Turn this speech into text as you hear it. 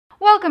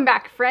Welcome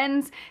back,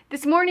 friends.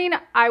 This morning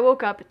I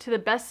woke up to the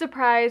best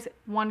surprise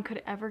one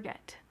could ever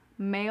get.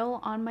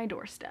 Mail on my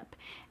doorstep.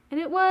 And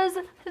it was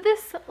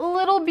this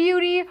little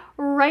beauty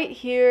right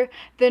here,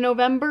 the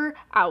November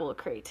Owl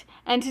Crate.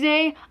 And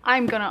today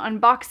I'm gonna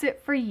unbox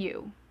it for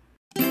you.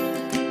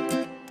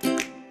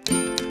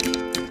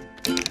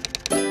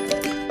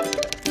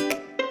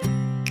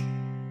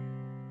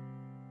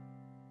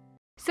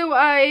 So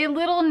a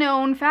little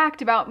known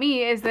fact about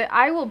me is that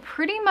I will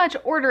pretty much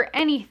order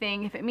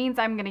anything if it means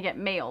I'm gonna get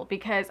mail,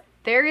 because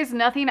there is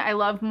nothing I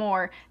love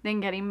more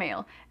than getting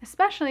mail,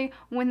 especially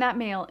when that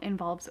mail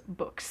involves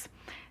books.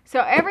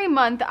 So every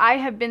month I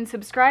have been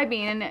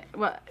subscribing, and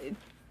well,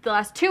 the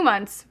last 2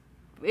 months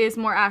is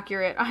more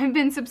accurate. I've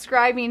been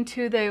subscribing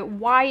to the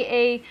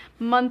YA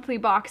monthly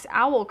box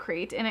Owl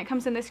Crate, and it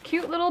comes in this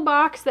cute little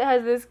box that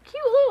has this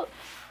cute little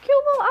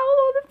owl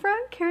on the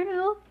front carrying a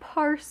little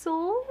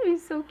parcel.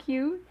 He's so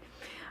cute.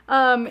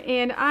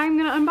 And I'm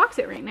gonna unbox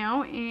it right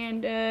now,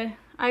 and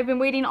I've been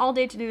waiting all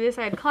day to do this.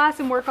 I had class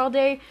and work all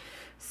day,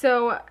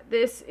 so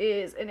this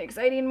is an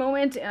exciting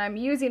moment, and I'm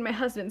using my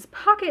husband's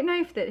pocket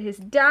knife that his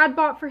dad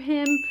bought for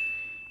him.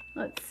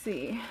 Let's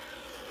see.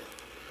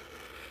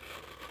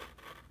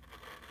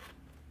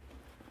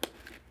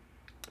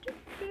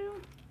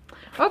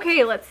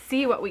 Okay, let's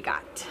see what we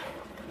got.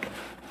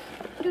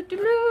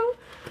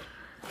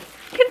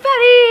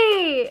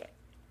 Confetti!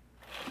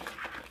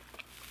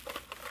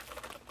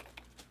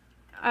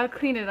 I'll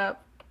clean it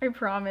up, I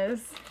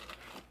promise.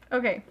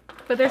 Okay,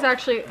 but there's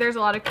a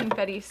lot of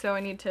confetti, so I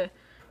need to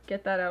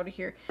get that out of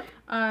here.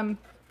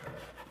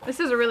 This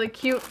is a really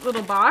cute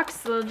little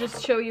box. I'll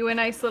just show you a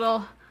nice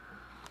little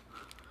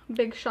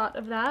big shot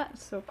of that.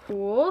 So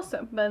cool,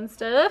 some fun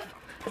stuff.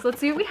 So let's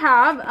see what we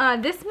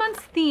have. This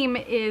month's theme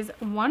is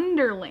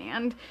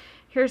Wonderland.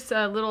 Here's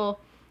a little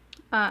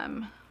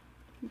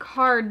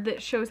card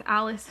that shows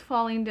Alice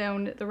falling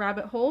down the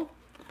rabbit hole.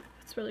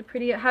 It's really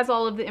pretty. It has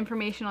all of the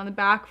information on the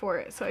back for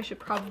it, so I should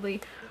probably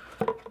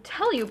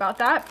tell you about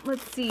that.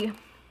 Let's see.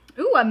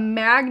 Ooh, a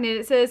magnet.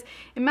 It says,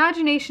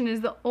 imagination is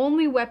the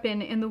only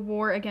weapon in the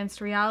war against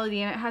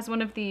reality, and it has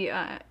one of the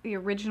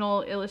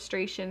original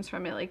illustrations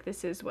from it. Like,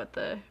 this is what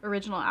the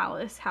original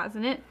Alice has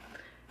in it.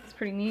 It's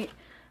pretty neat.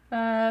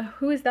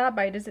 Who is that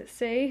by? Does it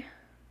say?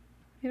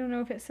 I don't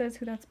know if it says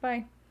who that's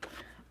by.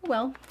 Oh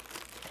well.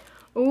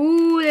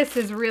 Ooh, this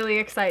is really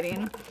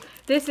exciting.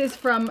 This is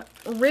from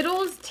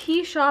Rodil's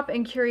Tea Shop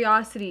and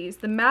Curiosities,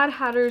 the Mad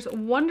Hatter's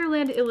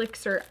Wonderland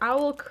Elixir,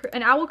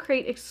 an Owl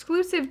Crate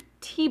exclusive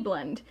tea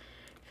blend,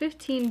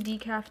 15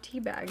 decaf tea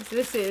bags.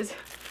 This is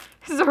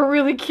a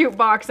really cute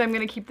box. I'm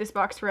gonna keep this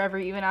box forever,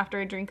 even after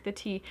I drink the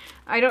tea.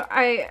 I don't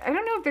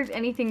know if there's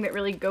anything that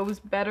really goes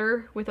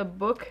better with a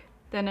book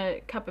than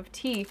a cup of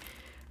tea,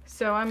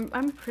 so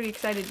I'm pretty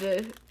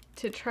excited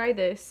to try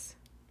this.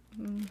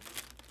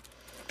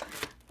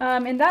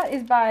 And that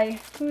is by,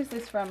 who is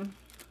this from?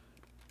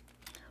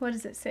 What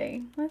does it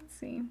say? Let's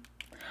see.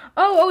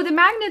 Oh, the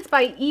magnet's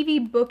by Evie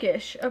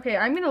Bookish. Okay,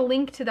 I'm gonna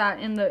link to that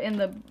in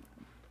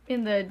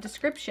the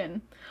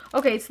description.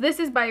 Okay, so this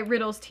is by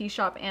Rodil's Tea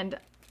Shop and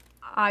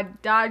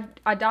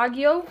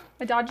Adagio.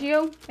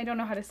 I don't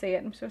know how to say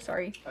it. I'm so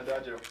sorry.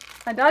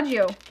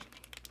 Adagio.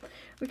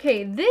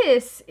 Okay,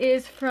 this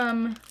is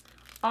from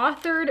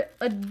Authored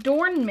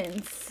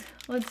Adornments.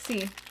 Let's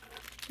see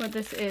what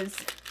this is.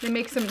 They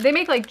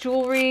make like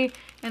jewelry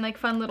and like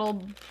fun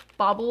little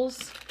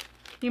baubles,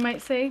 you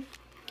might say.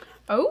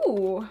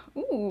 Oh,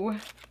 ooh,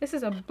 this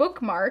is a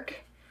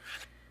bookmark.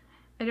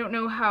 I don't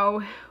know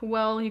how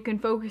well you can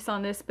focus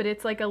on this, but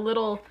it's like a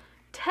little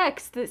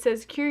text that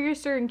says,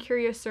 "Curiouser and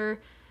curiouser,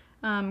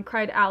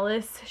 cried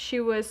Alice. She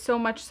was so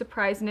much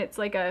surprised," and it's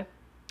like a,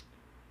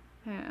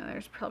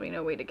 there's probably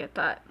no way to get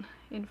that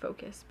in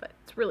focus, but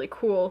it's really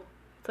cool.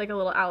 It's like a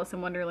little Alice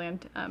in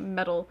Wonderland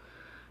metal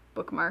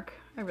bookmark.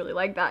 I really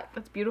like that.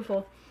 That's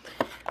beautiful.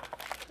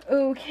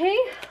 Okay,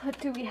 what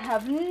do we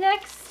have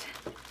next?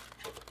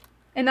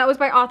 And that was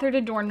by Authored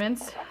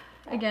Adornments.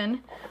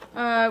 Again,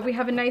 we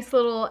have a nice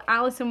little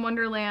Alice in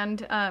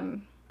Wonderland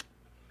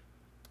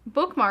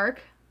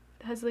bookmark.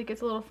 It has like,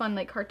 it's a little fun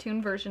like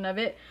cartoon version of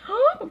it.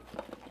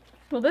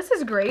 Well, this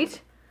is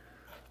great.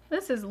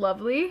 This is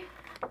lovely.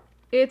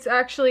 It's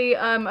actually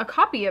a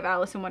copy of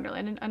Alice in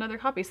Wonderland, another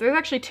copy. So there's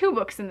actually 2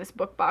 books in this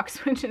book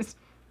box, which is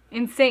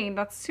insane.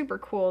 That's super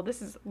cool.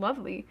 This is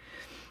lovely.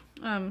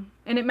 And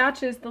it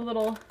matches the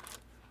little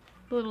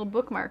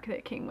bookmark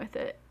that came with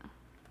it.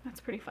 That's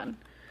pretty fun.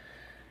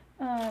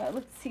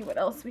 Let's see what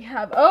else we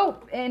have. Oh,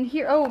 and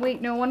here, oh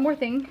wait, no, one more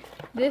thing.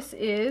 This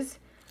is,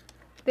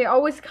 they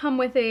always come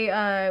with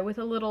a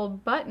little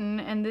button,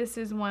 and this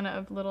is one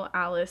of little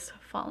Alice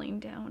falling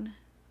down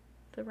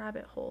the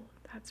rabbit hole.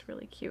 That's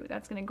really cute.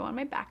 That's gonna go on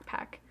my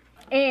backpack.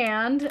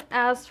 And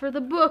as for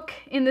the book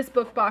in this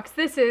book box,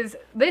 this is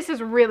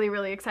really,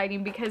 really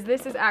exciting, because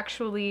this is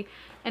actually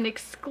an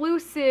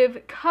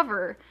exclusive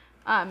cover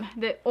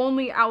that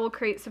only Owl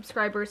Crate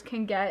subscribers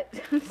can get.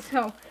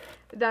 So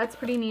that's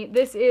pretty neat.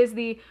 This is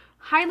the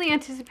highly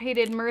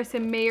anticipated Marissa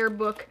Mayer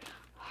book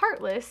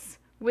Heartless,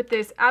 with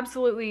this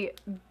absolutely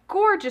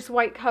gorgeous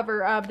white cover.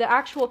 The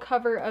actual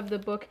cover of the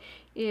book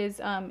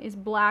is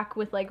black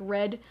with like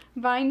red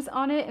vines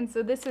on it, and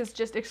so this is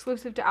just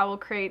exclusive to Owl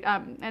Crate,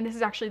 and this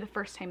is actually the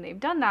first time they've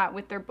done that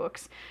with their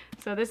books.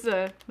 So this is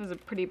a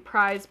pretty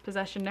prized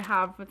possession to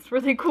have. It's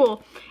really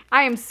cool.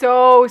 I am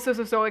so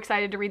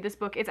excited to read this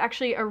book. It's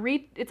actually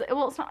it's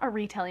not a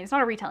retelling. It's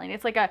not a retelling.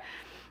 It's like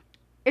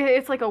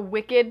a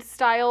Wicked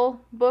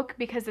style book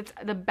because it's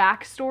the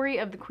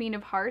backstory of the Queen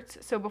of Hearts.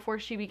 So before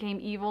she became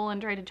evil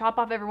and tried to chop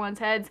off everyone's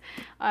heads,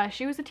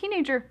 she was a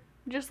teenager,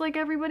 just like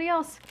everybody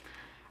else.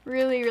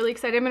 Really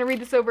excited. I'm going to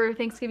read this over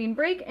Thanksgiving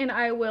break, and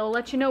I will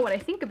let you know what I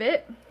think of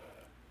it.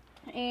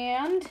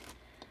 And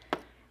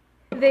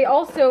they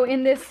also,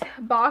 in this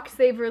box,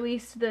 they've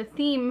released the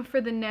theme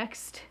for the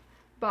next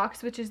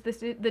box, which is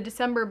the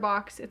December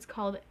box. It's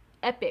called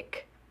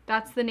Epic.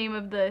 That's the name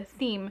of the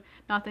theme,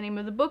 not the name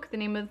of the book, the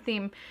name of the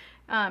theme.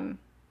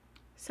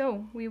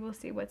 So we will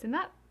see what's in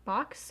that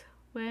box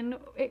when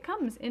it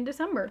comes in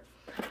December.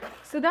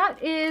 So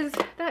that is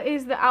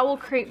the Owl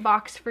Crate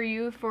box for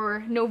you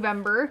for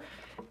November.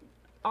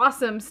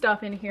 Awesome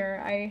stuff in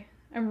here.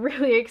 I'm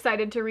really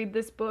excited to read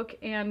this book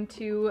and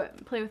to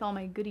play with all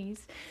my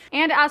goodies.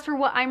 And as for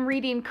what I'm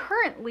reading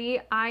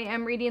currently, I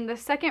am reading the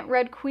second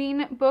Red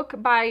Queen book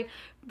by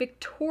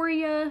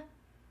Victoria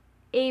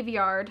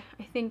Aveyard.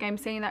 I think I'm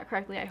saying that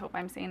correctly. I hope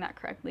I'm saying that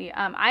correctly.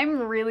 I'm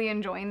really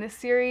enjoying this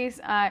series.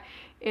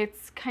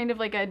 It's kind of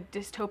like a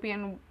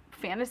dystopian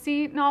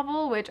fantasy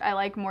novel, which I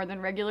like more than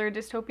regular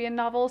dystopian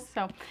novels.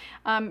 So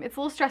it's a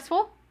little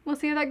stressful. We'll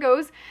see how that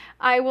goes.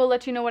 I will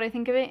let you know what I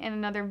think of it in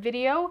another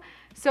video.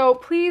 So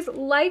please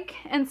like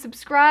and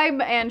subscribe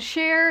and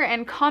share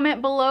and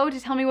comment below to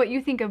tell me what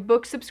you think of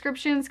book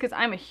subscriptions, because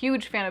I'm a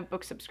huge fan of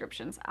book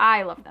subscriptions.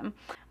 I love them.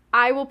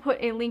 I will put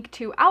a link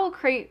to Owl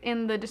Crate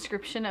in the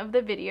description of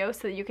the video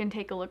so that you can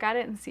take a look at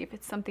it and see if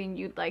it's something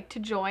you'd like to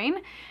join.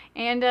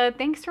 And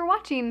thanks for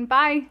watching.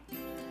 Bye.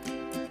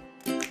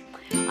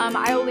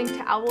 I will link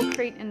to Owl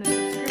Crate in the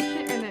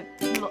description.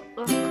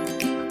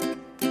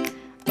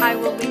 I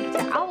will link